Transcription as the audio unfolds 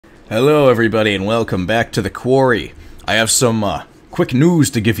Hello everybody and welcome back to the Quarry. I have some quick news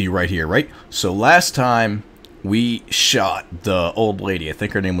to give you right here, right? So last time we shot the old lady, I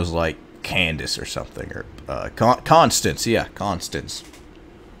think her name was like Candace or something, or Constance, yeah, Constance.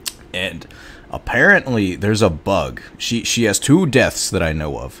 And apparently there's a bug. She has 2 deaths that I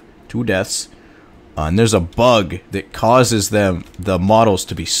know of. 2 deaths. And there's a bug that causes the models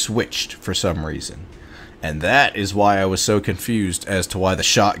to be switched for some reason. And that is why I was so confused as to why the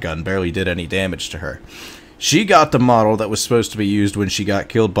shotgun barely did any damage to her. She got the model that was supposed to be used when she got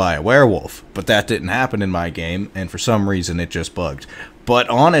killed by a werewolf, but that didn't happen in my game, and for some reason it just bugged. But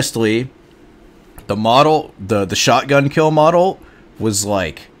honestly, the model, the shotgun kill model, was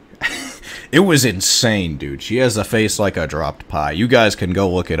like... it was insane, dude. She has a face like a dropped pie. You guys can go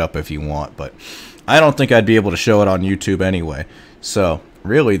look it up if you want, but I don't think I'd be able to show it on YouTube anyway. So,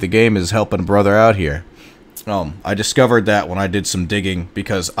 really, the game is helping a brother out here. I discovered that when I did some digging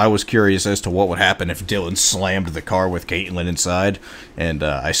because I was curious as to what would happen if Dylan slammed the car with Caitlin inside, and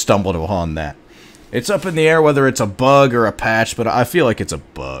I stumbled upon that. It's up in the air whether it's a bug or a patch, but I feel like it's a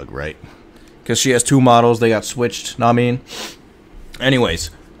bug, right? Because she has 2 models, they got switched, know what I mean?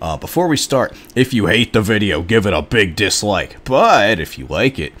 Anyways, before we start, if you hate the video, give it a big dislike. But if you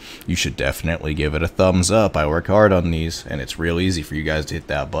like it, you should definitely give it a thumbs up. I work hard on these, and it's real easy for you guys to hit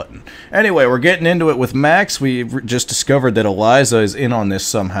that button. Anyway, we're getting into it with Max. We just discovered that Eliza is in on this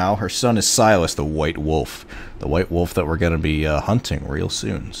somehow. Her son is Silas, the white wolf. The white wolf that we're going to be hunting real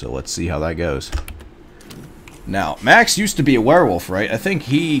soon. So let's see how that goes. Now, Max used to be a werewolf, right? I think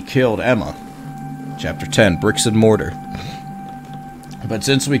he killed Emma. Chapter 10, Bricks and Mortar. But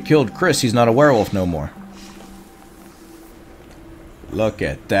since we killed Chris, he's not a werewolf no more. Look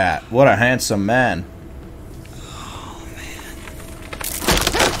at that. What a handsome man. Oh, man.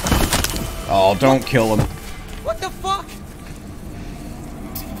 Oh, don't kill him. What the fuck?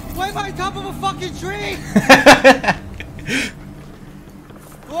 Why am I on top of a fucking tree?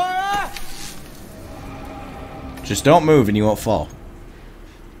 Laura! Just don't move and you won't fall.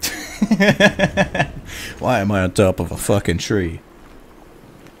 Why am I on top of a fucking tree?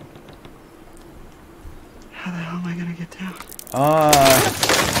 How the hell am I gonna get down?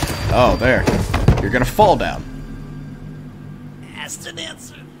 Oh, there. You're gonna fall down. Asked an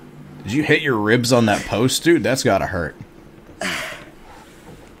answer. Did you hit your ribs on that post, dude? That's gotta hurt.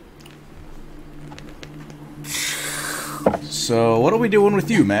 So, what are we doing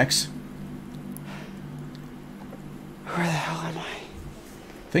with you, Max? Where the hell am I?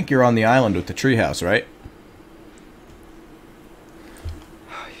 I think you're on the island with the treehouse, right?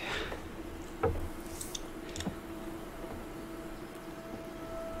 Oh,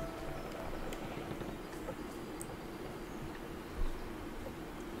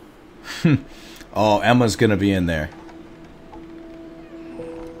 yeah. Oh, Emma's gonna be in there.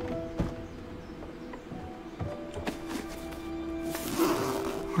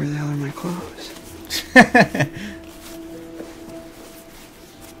 Where the hell are my clothes?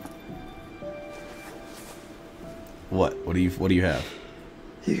 What do you have?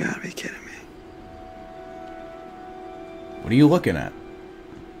 You gotta be kidding me. What are you looking at?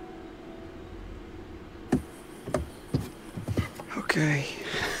 Okay.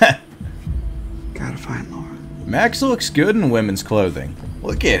 Gotta find Laura. Max looks good in women's clothing.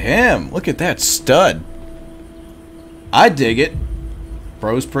 Look at him. Look at that stud. I dig it.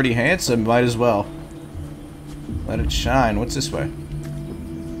 Bro's pretty handsome. Might as well. Let it shine. What's this way?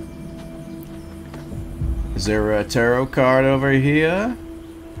 Is there a tarot card over here?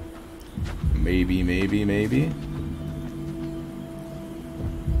 Maybe, maybe, maybe.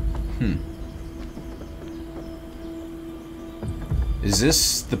 Is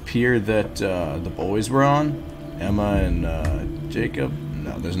this the pier that the boys were on? Emma and Jacob?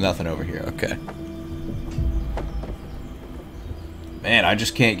 No, there's nothing over here. Okay. Man, I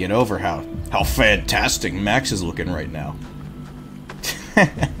just can't get over how fantastic Max is looking right now.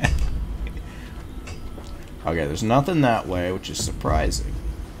 Okay, there's nothing that way, which is surprising.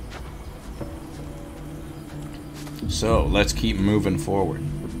 So, let's keep moving forward.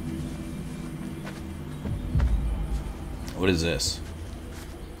 What is this?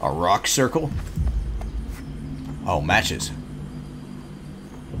 A rock circle? Oh, matches.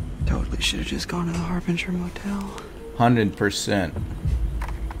 Totally should have just gone to the Harbinger Motel. 100%.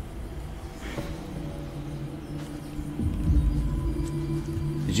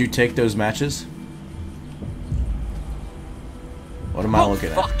 Did you take those matches? What am I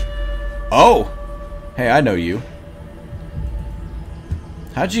looking at? Oh! Hey, I know you.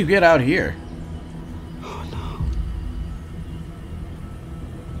 How'd you get out here? Oh no.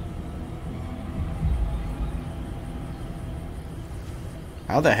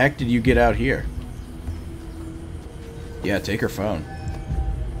 How the heck did you get out here? Yeah, take her phone.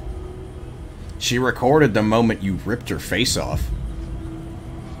 She recorded the moment you ripped her face off.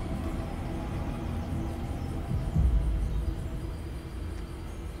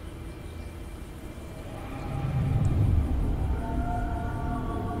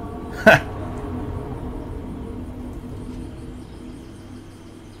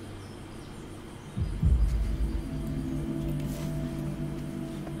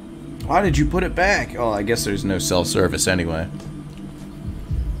 Why did you put it back? Oh, I guess there's no self-service anyway.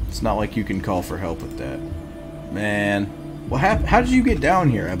 It's not like you can call for help with that. Man. What happened? How did you get down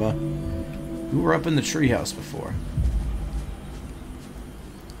here, Ebba? You were up in the treehouse before.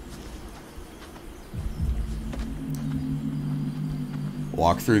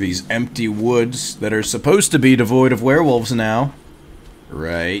 Walk through these empty woods that are supposed to be devoid of werewolves now.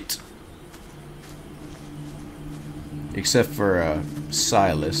 Right. Except for,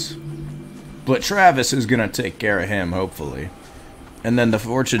 Silas. But Travis is gonna take care of him, hopefully. And then the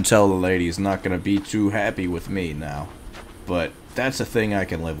fortune teller lady is not gonna be too happy with me now. But that's a thing I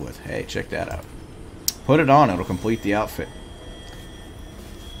can live with. Hey, check that out. Put it on, it'll complete the outfit.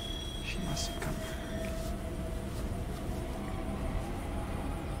 She must have come back.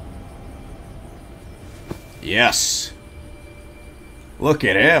 Yes! Look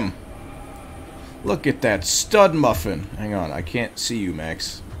at him! Look at that stud muffin! Hang on, I can't see you,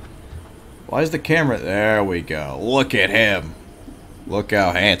 Max. Why is the camera... There we go. Look at him! Look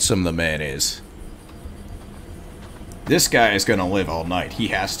how handsome the man is. This guy is gonna live all night. He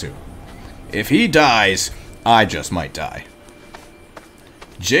has to. If he dies, I just might die.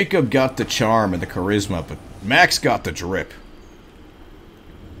 Jacob got the charm and the charisma, but Max got the drip.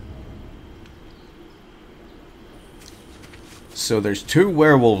 So there's 2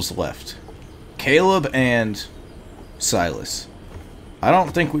 werewolves left. Caleb and Silas. I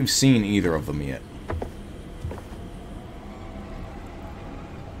don't think we've seen either of them yet.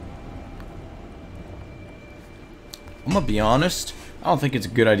 I'm gonna be honest, I don't think it's a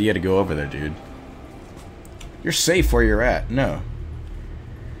good idea to go over there, dude. You're safe where you're at. No.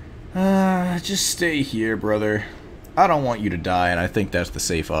 Just stay here, brother. I don't want you to die, and I think that's the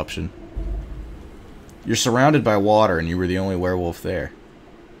safe option. You're surrounded by water, and you were the only werewolf there.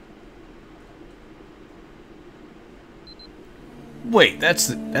 Wait, that's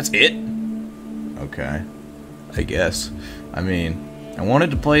it? Okay. I guess. I mean, I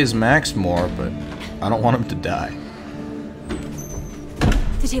wanted to play as Max more, but I don't want him to die.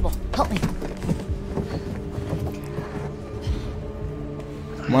 The table. Help me.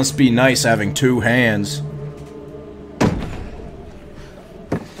 Must be nice having 2 hands.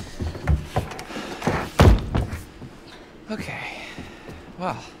 Okay.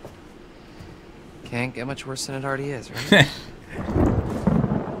 Well, can't get much worse than it already is, right?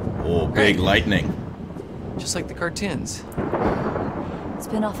 Oh, big lightning. Just like the cartoons. It's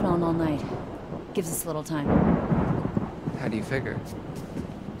been off and on all night. Gives us a little time. How do you figure?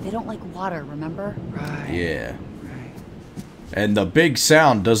 They don't like water, remember? Right. Yeah. Right. And the big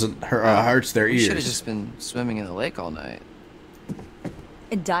sound doesn't hurts their We ears. should have just been swimming in the lake all night.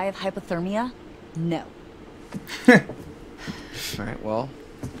 And die of hypothermia? No. Alright, well,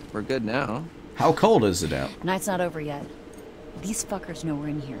 we're good now. How cold is it out? Night's not over yet. These fuckers know we're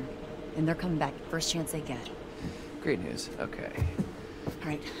in here. And they're coming back first chance they get. Great news. Okay.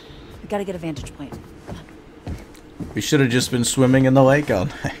 Alright. We gotta get a vantage point. We should have just been swimming in the lake all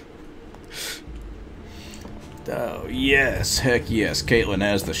night. Oh, yes. Heck yes. Caitlin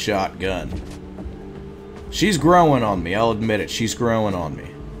has the shotgun. She's growing on me. I'll admit it. She's growing on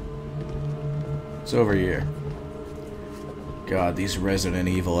me. It's over here. God, these Resident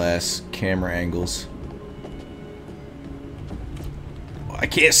Evil-ass camera angles. I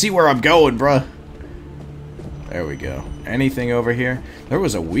can't see where I'm going, bruh. There we go. Anything over here? There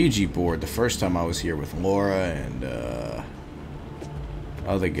was a Ouija board the first time I was here with Laura and,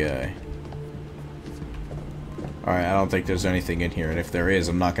 other guy. Alright, I don't think there's anything in here, and if there is,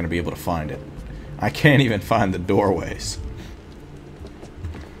 I'm not going to be able to find it. I can't even find the doorways.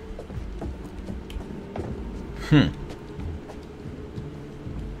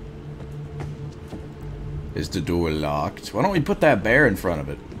 Is the door locked? Why don't we put that bear in front of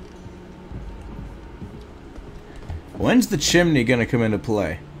it? When's the chimney gonna come into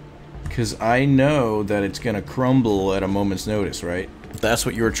play? Because I know that it's gonna crumble at a moment's notice, right? That's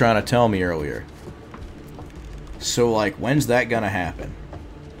what you were trying to tell me earlier. So, like, when's that gonna happen?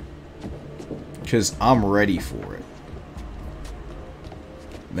 Because I'm ready for it.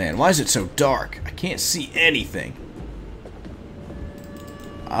 Man, why is it so dark? I can't see anything.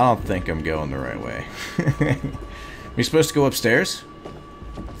 I don't think I'm going the right way. We supposed to go upstairs?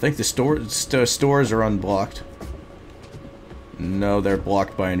 think the stores are unblocked. No, they're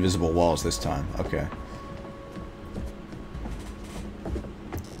blocked by invisible walls this time. Okay.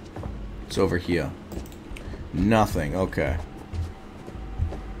 It's over here. Nothing. Okay.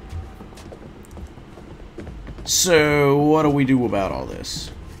 So, what do we do about all this?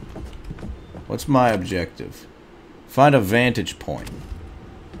 What's my objective? Find a vantage point.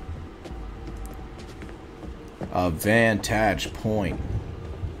 A vantage point.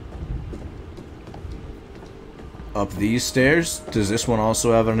 Up these stairs? Does this one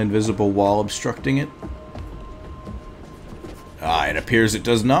also have an invisible wall obstructing it? Ah, it appears it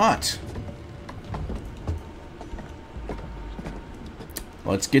does not.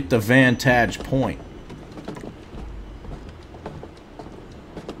 Let's get the vantage point.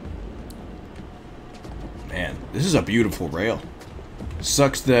 Man, this is a beautiful rail.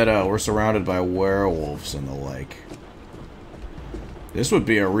 Sucks that we're surrounded by werewolves and the like. This would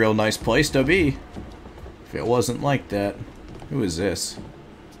be a real nice place to be. If it wasn't like that. Who is this?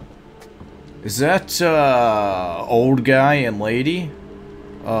 Is that, old guy and lady?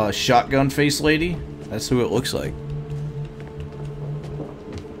 Shotgun face lady? That's who it looks like.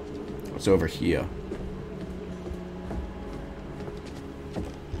 What's over here?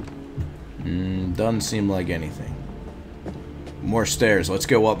 Doesn't seem like anything. More stairs. Let's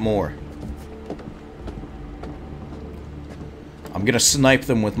go up more. I'm gonna snipe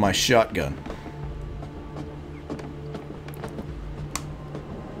them with my shotgun.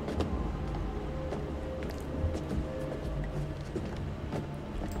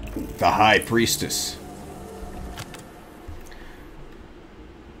 The High Priestess.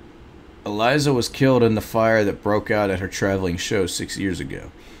 Eliza was killed in the fire that broke out at her traveling show 6 years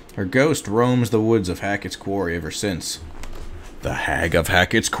ago. Her ghost roams the woods of Hackett's Quarry ever since. The Hag of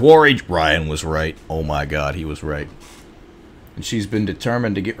Hackett's Quarry! Ryan was right. Oh my god, he was right. And she's been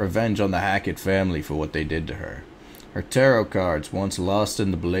determined to get revenge on the Hackett family for what they did to her. Her tarot cards, once lost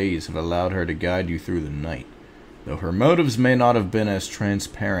in the blaze, have allowed her to guide you through the night, though her motives may not have been as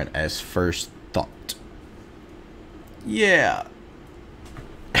transparent as first thought. Yeah.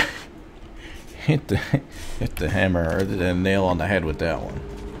 hit the hammer, or the nail on the head with that one.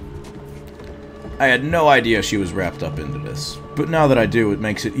 I had no idea she was wrapped up into this, but now that I do, it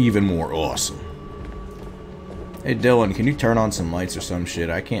makes it even more awesome. Hey Dylan, can you turn on some lights or some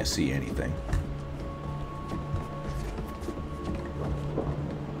shit? I can't see anything.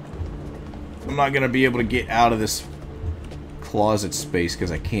 I'm not gonna be able to get out of this closet space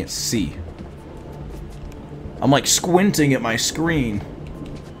because I can't see. I'm like squinting at my screen.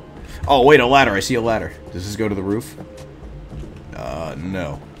 Oh wait, a ladder. I see a ladder. Does this go to the roof?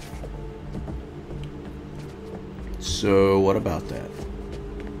 No. So, what about that?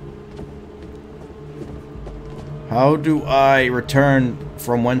 How do I return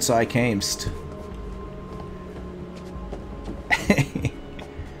from whence I camest?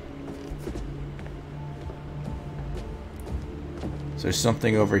 Is there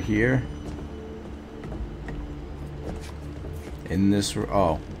something over here? In this room?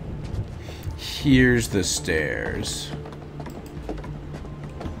 Oh. Here's the stairs.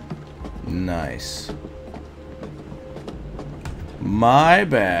 Nice. My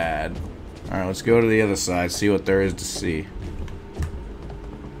bad. Alright, let's go to the other side, see what there is to see.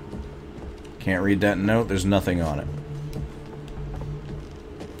 Can't read that note, there's nothing on it.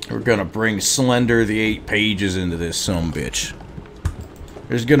 We're gonna bring Slender the 8 pages into this sumbitch.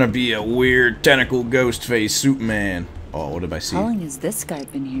 There's gonna be a weird tentacle ghost face Superman. Oh, what did I see? How long has this guy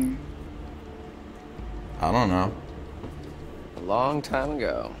been here? I don't know. A long time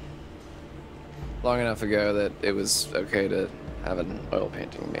ago. Long enough ago that it was okay to have an oil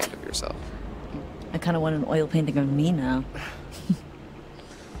painting made of yourself. I kind of want an oil painting of me now.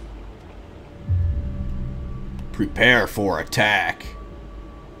 Prepare for attack.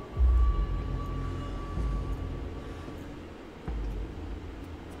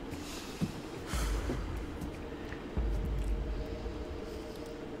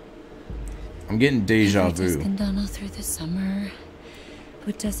 I'm getting deja vu. Just been down all through the summer.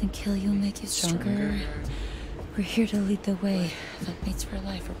 What doesn't kill you make you stronger. We're here to lead the way. Fuck mates for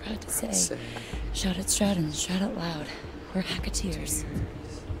life, we're proud to say. Shout at Stratton, shout out loud. We're Hacketeers.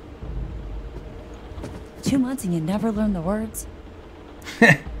 2 months and you never learn the words?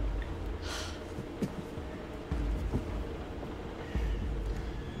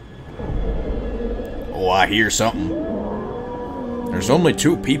 Oh, I hear something. There's only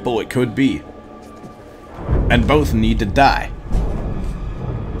 2 people it could be. And both need to die.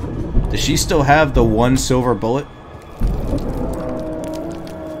 Does she still have the 1 silver bullet?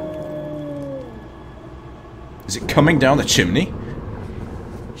 Is it coming down the chimney?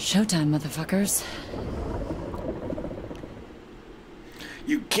 Showtime, motherfuckers.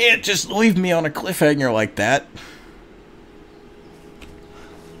 You can't just leave me on a cliffhanger like that.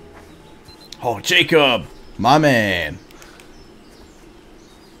 Oh, Jacob! My man!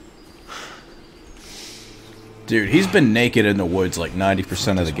 Dude, he's been naked in the woods like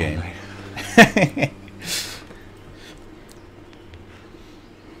 90% of the game.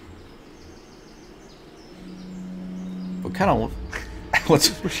 What kind of...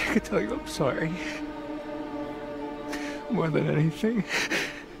 What's... I wish I could tell you I'm sorry. More than anything.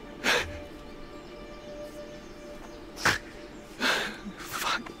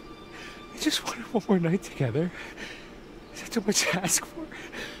 Fuck. I just wanted one more night together. Is that too much to ask for?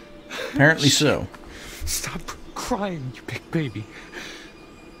 Apparently so. Stop crying, you big baby.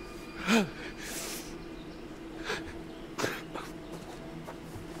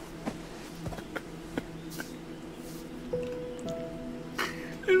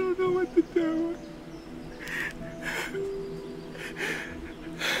 I don't know what to do.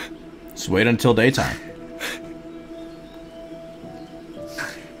 Just wait until daytime.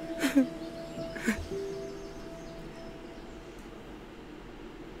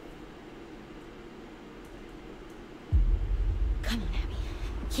 Come on, Abby.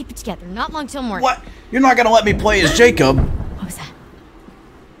 Keep it together. Not long till morning. What? You're not gonna let me play as Jacob? What was that?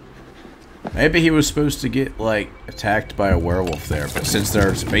 Maybe he was supposed to get, like, attacked by a werewolf there, but since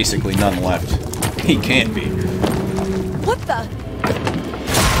there's basically none left, he can't be. What the?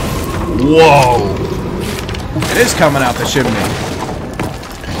 Whoa! It is coming out the chimney.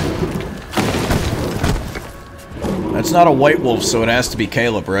 That's not a white wolf, so it has to be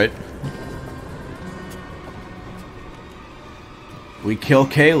Caleb, right? We kill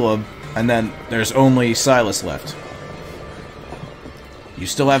Caleb, and then there's only Silas left. You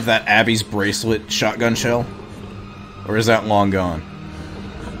still have that Abby's bracelet shotgun shell? Or is that long gone?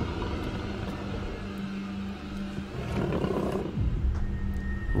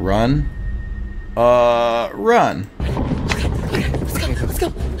 Run? Run. Let's go. Let's go.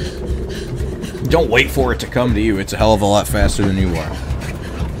 Don't wait for it to come to you. It's a hell of a lot faster than you are.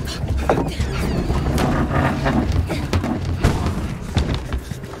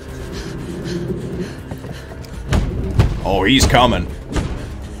 Oh, he's coming.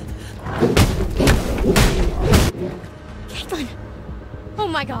 Caitlin. Oh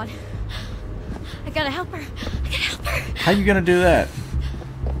my god. I gotta help her. I gotta help her. How you gonna do that?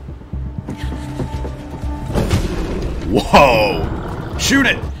 Whoa! Shoot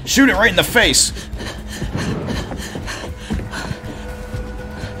it! Shoot it right in the face!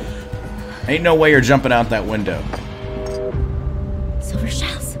 Ain't no way you're jumping out that window. Silver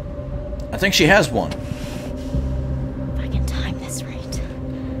shells. I think she has one. If I can time this right.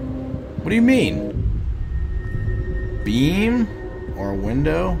 What do you mean? Beam? Or a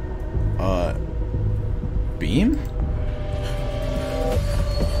window? Beam?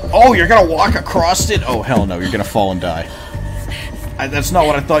 Oh, you're gonna walk across it? Oh, hell no, you're gonna fall and die. That's not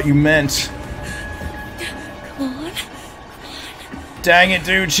what I thought you meant. Come on. Dang it,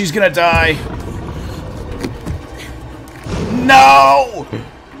 dude, she's gonna die. No!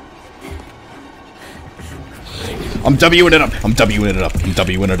 I'm W'ing it up. I'm W'ing it up. I'm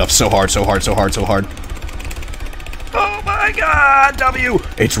W'ing it up so hard, so hard, so hard, so hard. Oh my god, W!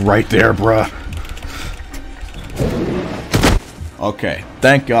 It's right there, bruh. Okay,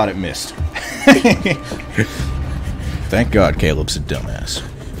 thank God it missed. Thank God Caleb's a dumbass.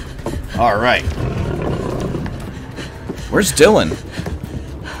 Alright. Where's Dylan?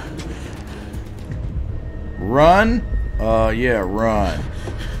 Run? Yeah, run.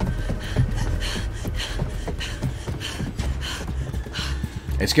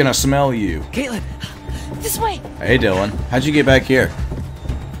 It's gonna smell you. Caitlin! This way. Hey, Dylan. How'd you get back here?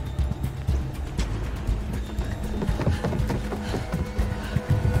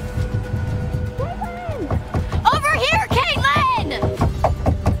 Over here, Caitlin!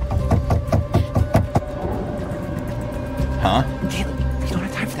 Huh? Caitlin, you don't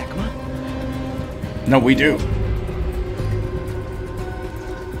have time for that, come on. No, we do.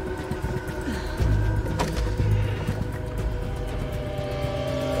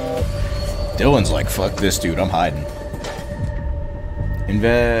 Dylan's like, fuck this dude, I'm hiding.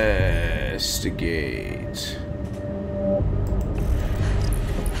 Investigate.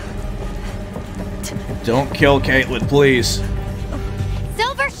 Don't kill Caitlin, please.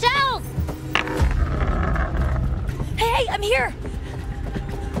 Silver shells! Hey, I'm here!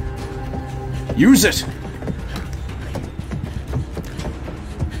 Use it!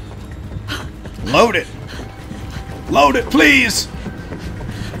 Load it! Load it, please!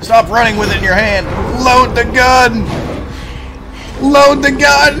 Stop running with it in your hand! Load the gun! Load the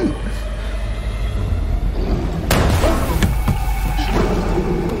gun!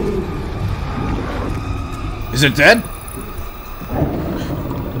 Is it dead?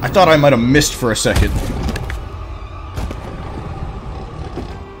 I thought I might have missed for a second.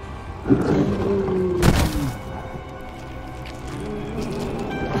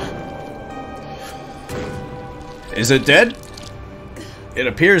 Is it dead? It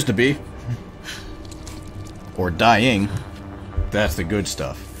appears to be. Or dying. That's the good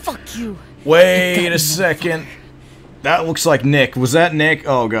stuff. Fuck you. Wait a second. That looks like Nick. Was that Nick?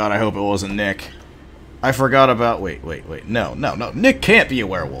 Oh god, I hope it wasn't Nick. I forgot about... Wait. No. Nick can't be a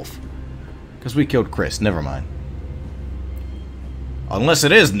werewolf. Because we killed Chris. Never mind. Unless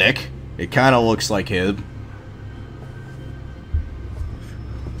it is Nick. It kind of looks like him.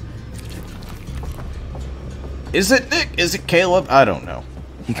 Is it Nick? Is it Caleb? I don't know.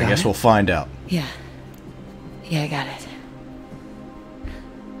 I guess we'll find out. Yeah. Yeah, I got it.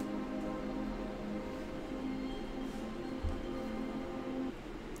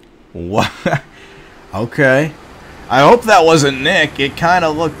 What? Okay. I hope that wasn't Nick. It kind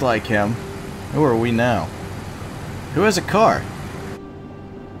of looked like him. Who are we now? Who has a car?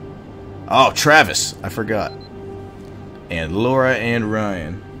 Oh, Travis. I forgot. And Laura and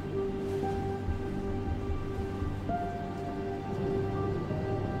Ryan.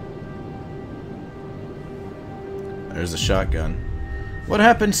 There's a shotgun. What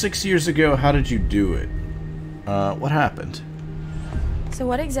happened 6 years ago? How did you do it? What happened? So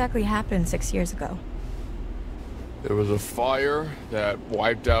what exactly happened 6 years ago? There was a fire that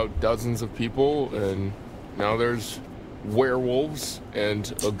wiped out dozens of people, and now there's werewolves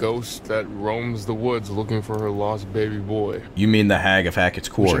and a ghost that roams the woods looking for her lost baby boy. You mean the Hag of Hackett's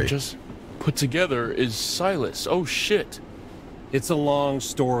Which I Quarry? just put together is Silas. Oh shit. It's a long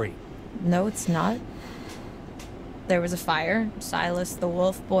story. No, it's not. There was a fire. Silas the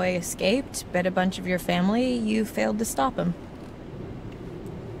wolf boy escaped, bit a bunch of your family. You failed to stop him.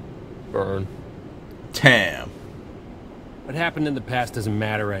 Burn. Damn. What happened in the past doesn't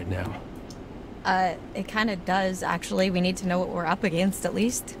matter right now. It kind of does, actually. We need to know what we're up against, at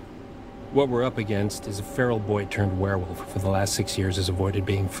least. What we're up against is a feral boy turned werewolf who for the last 6 years has avoided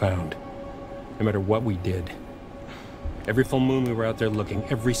being found. No matter what we did. Every full moon we were out there looking.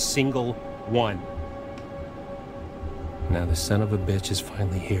 Every single one. Now the son of a bitch is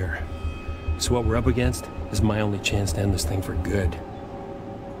finally here. So what we're up against is my only chance to end this thing for good.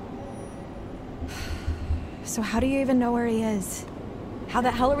 So how do you even know where he is? How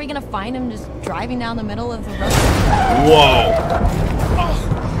the hell are we gonna find him just driving down the middle of the road? Whoa!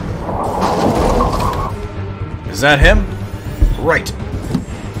 Is that him? Right.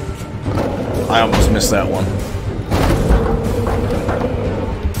 I almost missed that one.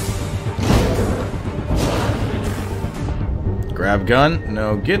 Grab gun?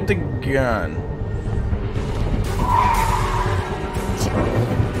 No, get the gun.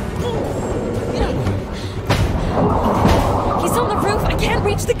 He's on the roof! I can't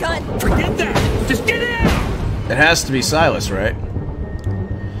reach the gun! Forget that! Just get out! It has to be Silas, right?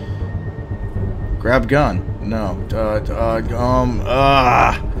 Grab gun. No.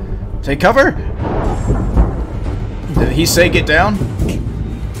 Take cover? Did he say get down?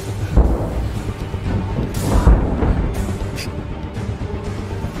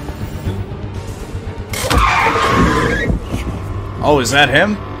 Oh, is that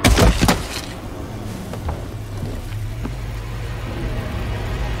him?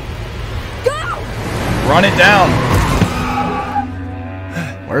 Go! Run it down!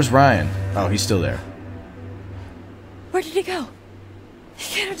 Where's Ryan? Oh, he's still there. Where did he go?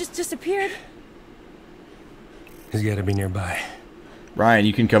 He kind of just disappeared. He's gotta be nearby. Ryan,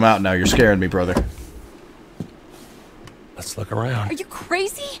 you can come out now. You're scaring me, brother. Let's look around. Are you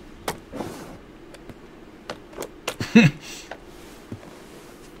crazy?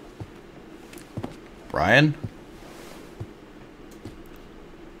 Ryan?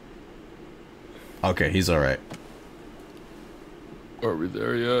 Okay, he's alright. Are we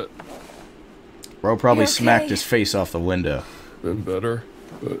there yet? Bro probably You okay? smacked his face off the window. Been better,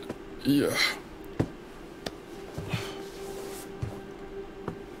 but yeah.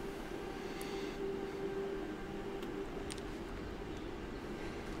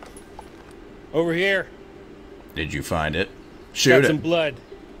 Over here. Did you find it? Shoot Got some it. blood.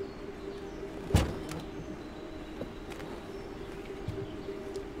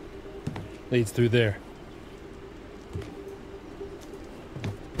 Leads through there.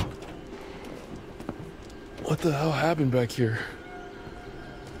 What the hell happened back here?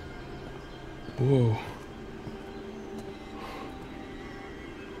 Whoa.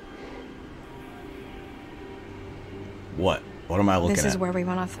 What? What am I looking at? This is where we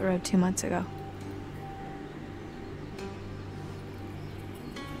went off the road 2 months ago.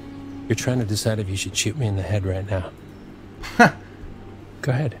 You're trying to decide if you should shoot me in the head right now.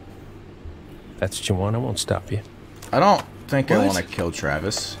 Go ahead. If that's what you want, I won't stop you. I don't think I What? want to kill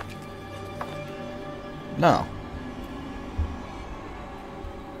Travis. No.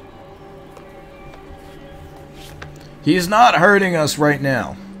 He's not hurting us right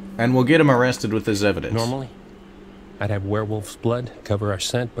now. And we'll get him arrested with this evidence. Normally, I'd have werewolf's blood cover our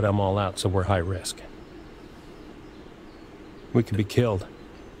scent, but I'm all out, so we're high risk. We could be killed.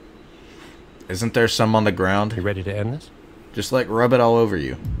 Isn't there some on the ground? You ready to end this? Just like rub it all over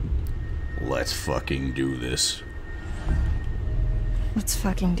you. Let's fucking do this. Let's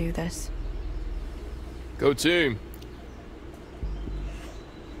fucking do this. Go team.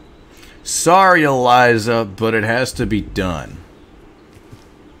 Sorry, Eliza, but it has to be done.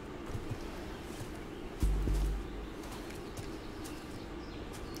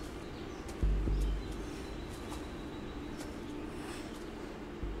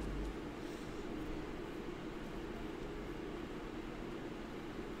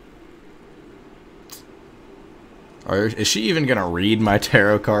 Or is she even gonna read my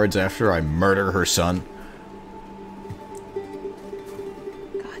tarot cards after I murder her son?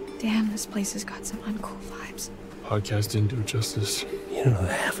 God damn, this place has got some uncool vibes. Podcast didn't do it justice. You don't know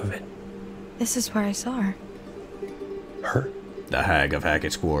the half of it. This is where I saw her. Her? The Hag of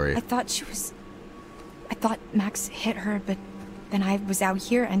Hackett's Quarry. I thought Max hit her, but then I was out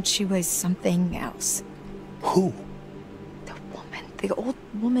here and she was something else. Who? The woman. The old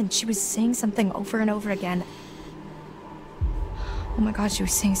woman. She was saying something over and over again. Oh my god, she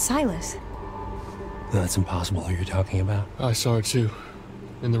was saying Silas. No, that's impossible who you're talking about. I saw her too.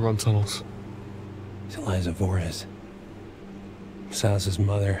 In the run tunnels. It's Eliza Voorhees. Silas's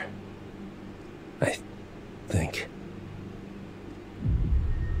mother. I think.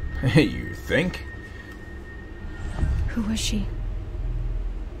 Hey, you think? Who was she?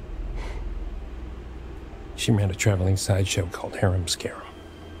 She ran a traveling sideshow called Harem Scarum.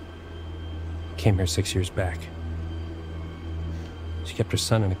 Came here 6 years back. She kept her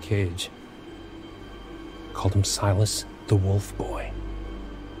son in a cage. Called him Silas the Wolf Boy.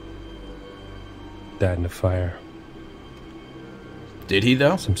 Died in a fire. Did he,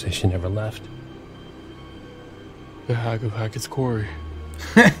 though? Some say she never left. The Hag of Hackett's Quarry.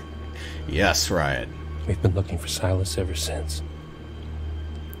 Yes, Ryan. We've been looking for Silas ever since.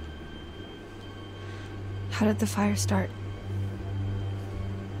 How did the fire start?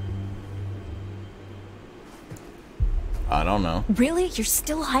 I don't know. Really? You're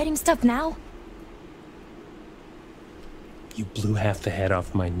still hiding stuff now? You blew half the head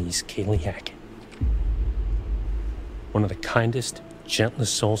off my niece, Kaylee Hackett. One of the kindest,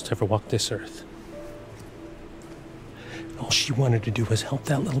 gentlest souls to ever walk this earth. All she wanted to do was help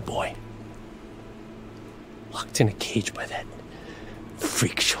that little boy. Locked in a cage by that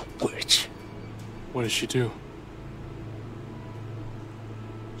freak show witch. What did she do?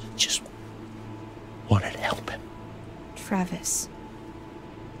 She just wanted to help him. Travis.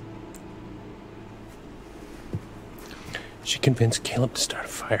 She convinced Caleb to start a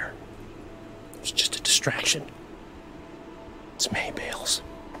fire. It was just a distraction. Some hay bales.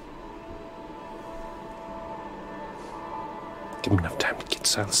 Give him enough time to get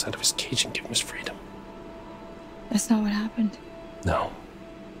Silas out of his cage and give him his freedom. That's not what happened. No.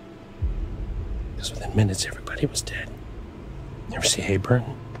 Because within minutes, everybody was dead. You ever see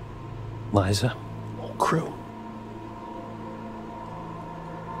Hayburn? Liza? Whole crew.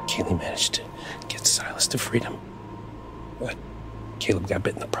 Kaylee managed to get Silas to freedom. But Caleb got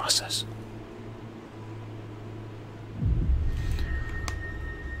bit in the process.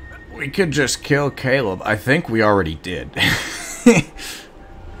 We could just kill Caleb. I think we already did.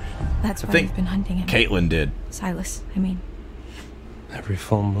 That's why think we've been hunting him. Caitlin did. Silas, I mean. Every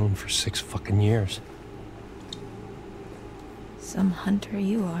full moon for 6 fucking years. Some hunter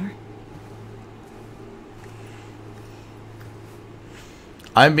you are.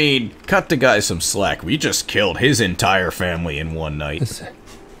 I mean, cut the guy some slack. We just killed his entire family in one night.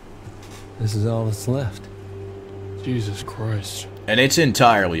 This is all that's left. Jesus Christ. And it's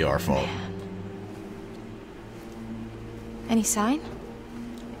entirely our fault. Any sign?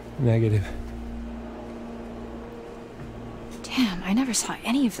 Negative. Damn, I never saw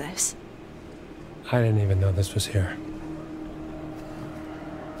any of this. I didn't even know this was here.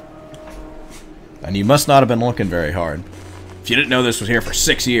 And you must not have been looking very hard. If you didn't know this was here for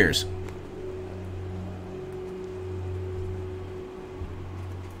 6 years.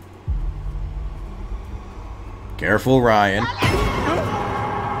 Careful, Ryan.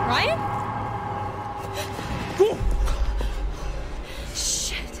 Ryan?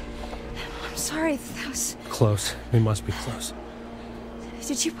 sorry. That was... Close. We must be close.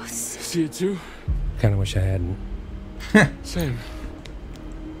 Did you both... See it too? Kinda wish I hadn't. Same.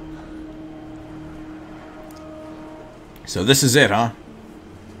 So this is it, huh?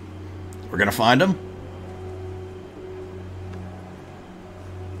 We're gonna find him?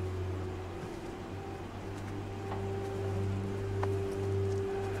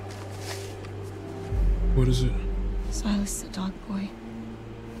 What is it? Silas, the dog boy.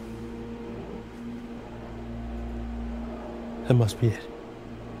 That must be it.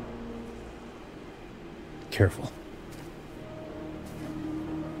 Careful.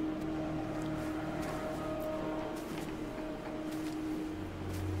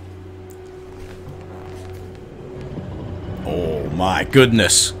 Oh my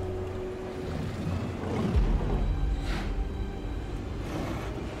goodness.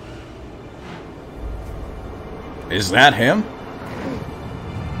 Is that him?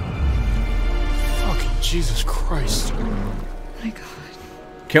 Fucking Jesus Christ. Oh my God.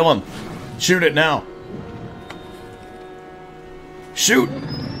 Kill him. Shoot it now. Shoot!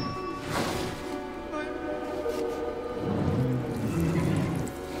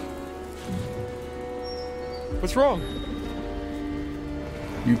 What's wrong?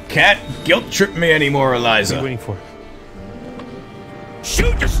 You can't guilt trip me anymore, What are you Eliza. waiting for?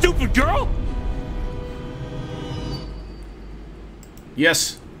 Shoot, you stupid girl!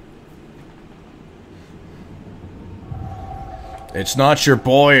 Yes. It's not your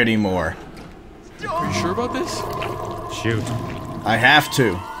boy anymore. Are you sure about this? Shoot. I have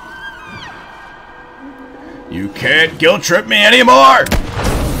to. You can't guilt trip me anymore!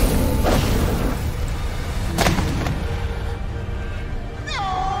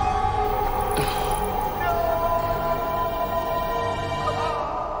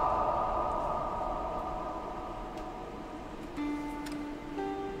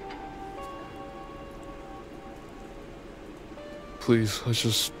 Please, let's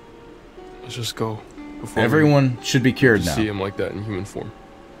just go. Before Everyone should be cured we now. see him like that in human form.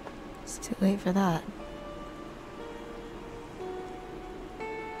 It's too late for that.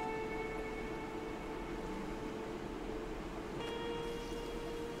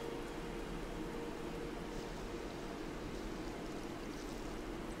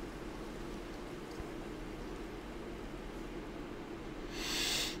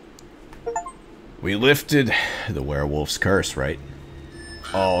 We lifted the werewolf's curse, right?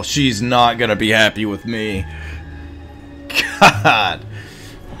 Oh, she's not gonna be happy with me. God.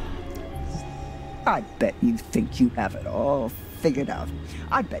 I bet you think you have it all figured out.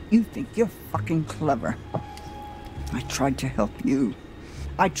 I bet you think you're fucking clever. I tried to help you.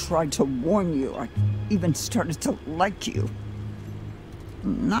 I tried to warn you. I even started to like you.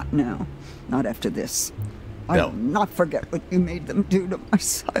 Not now. Not after this. I No. will not forget what you made them do to my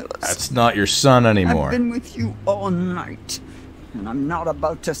Silas. That's not your son anymore. I've been with you all night. And I'm not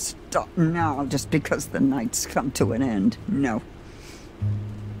about to stop now just because the night's come to an end. No.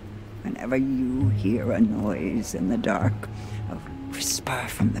 Whenever you hear a noise in the dark, a whisper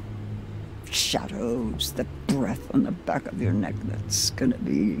from the shadows, the breath on the back of your neck, that's gonna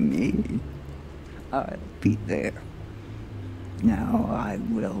be me. I'll be there. Now I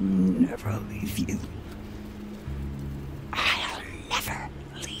will never leave you. I'll never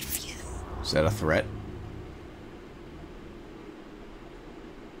leave you. Is that a threat?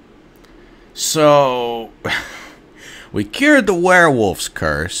 So, we cured the werewolf's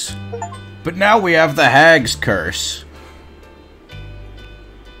curse, but now we have the hag's curse.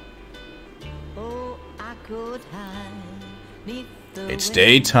 Oh, I could hide 'neath the It's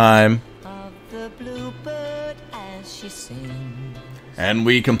daytime, of the bluebird as she sings. and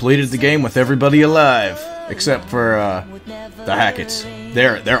we completed the game with everybody alive, except for the Hacketts.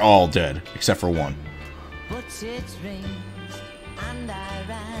 They're all dead, except for one. Puts its rings and I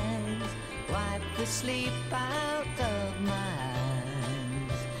rise, wipe the sleep out of my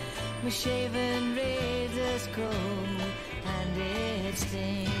eyes. My shaven razor's cold and it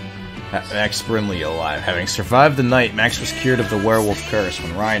stings. Max Brimley alive. Having survived the night, Max was cured of the werewolf curse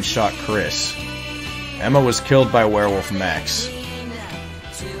when Ryan shot Chris. Emma was killed by werewolf Max.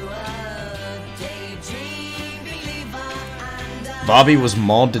 Bobby was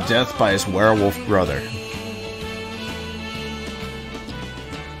mauled to death by his werewolf brother.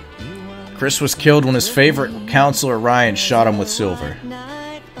 Chris was killed when his favorite counselor Ryan shot him with silver.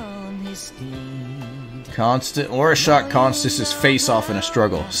 Laura shot Constance's face off in a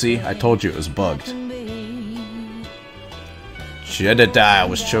struggle. See, I told you it was bugged. Jedediah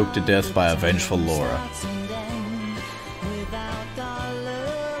was choked to death by a vengeful Laura.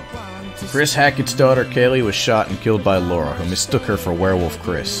 Chris Hackett's daughter Kaylee was shot and killed by Laura, who mistook her for werewolf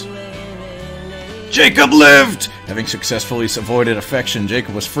Chris. Jacob lived! Having successfully avoided affection,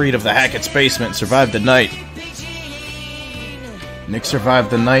 Jacob was freed of the Hackett's basement and survived the night. Nick survived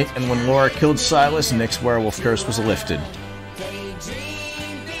the night, and when Laura killed Silas, Nick's werewolf curse was lifted.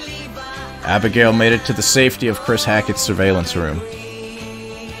 Abigail made it to the safety of Chris Hackett's surveillance room.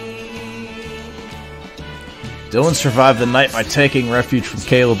 Dylan survived the night by taking refuge from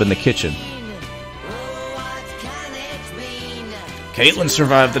Caleb in the kitchen. Caitlin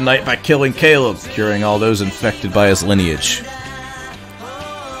survived the night by killing Caleb, curing all those infected by his lineage.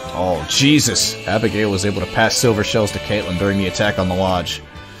 Oh, Jesus! Abigail was able to pass silver shells to Caitlin during the attack on the lodge.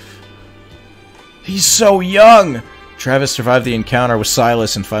 He's so young! Travis survived the encounter with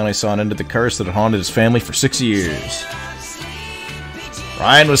Silas and finally saw an end to the curse that had haunted his family for 6 years.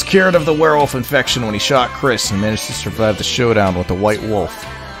 Ryan was cured of the werewolf infection when he shot Chris and managed to survive the showdown with the White Wolf.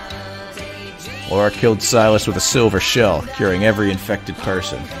 Laura killed Silas with a silver shell, curing every infected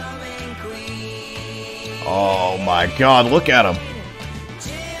person. Oh my god, look at him!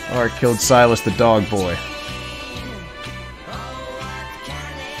 Laura killed Silas the dog boy.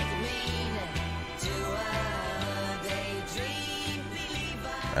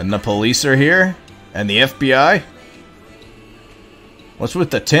 And the police are here? And the FBI? What's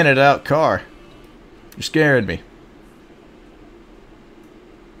with the tinted out car? You're scaring me.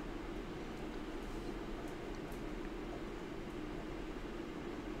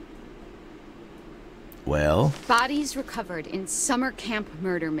 Well? Bodies recovered in summer camp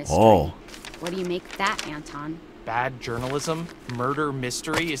murder mystery. Oh. What do you make that, Anton? Bad journalism? Murder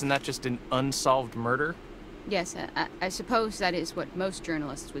mystery? Isn't that just an unsolved murder? Yes, I suppose that is what most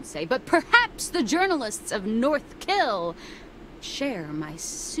journalists would say, but perhaps the journalists of North Kill share my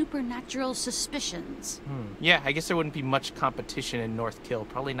supernatural suspicions. Yeah, I guess there wouldn't be much competition in North Kill.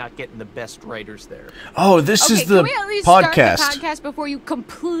 Probably not getting the best writers there. Oh, this is the can we at least podcast. start the podcast before you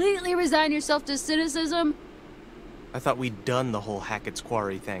completely resign yourself to cynicism? I thought we'd done the whole Hackett's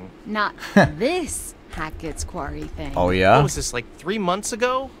Quarry thing. Not this Hackett's Quarry thing. Oh, yeah? What was this, like 3 months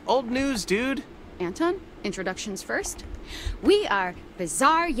ago? Old news, dude. Anton, introductions first. We are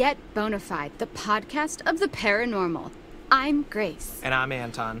Bizarre Yet Bonafide, the podcast of the paranormal. I'm Grace. And I'm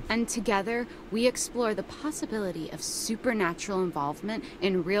Anton. And together, we explore the possibility of supernatural involvement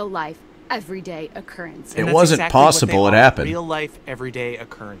in real life, everyday occurrences. It wasn't possible, it happened. Real life, everyday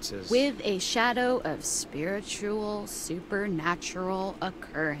occurrences. With a shadow of spiritual, supernatural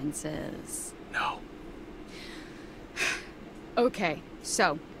occurrences. No. Okay,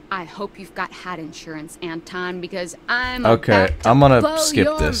 so I hope you've got hat insurance, Anton, because I'm okay. about to I'm gonna blow skip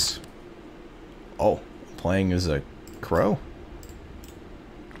your... this. Oh, playing as a crow?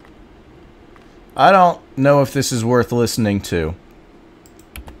 I don't know if this is worth listening to.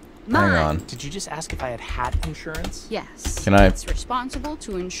 Hang on. Did you just ask if I had hat insurance? Yes. Can I? It's responsible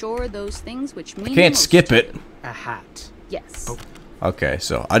to insure those things which mean I can't most skip to it. you. A hat. Yes. Oh. Okay,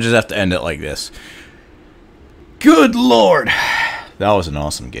 so I just have to end it like this. Good lord! That was an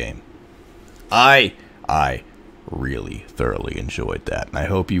awesome game. I really thoroughly enjoyed that, and I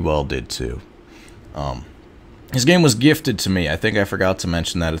hope you all did too. This game was gifted to me. I think I forgot to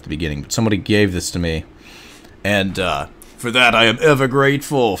mention that at the beginning, but somebody gave this to me. And for that, I am ever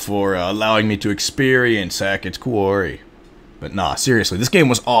grateful for allowing me to experience Hackett's Quarry. But nah, seriously, this game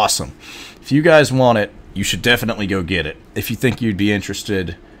was awesome. If you guys want it, you should definitely go get it. If you think you'd be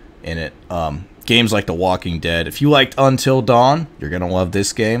interested in it. Games like The Walking Dead. If you liked Until Dawn, you're going to love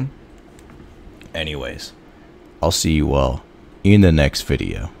this game. Anyways, I'll see you all in the next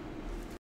video.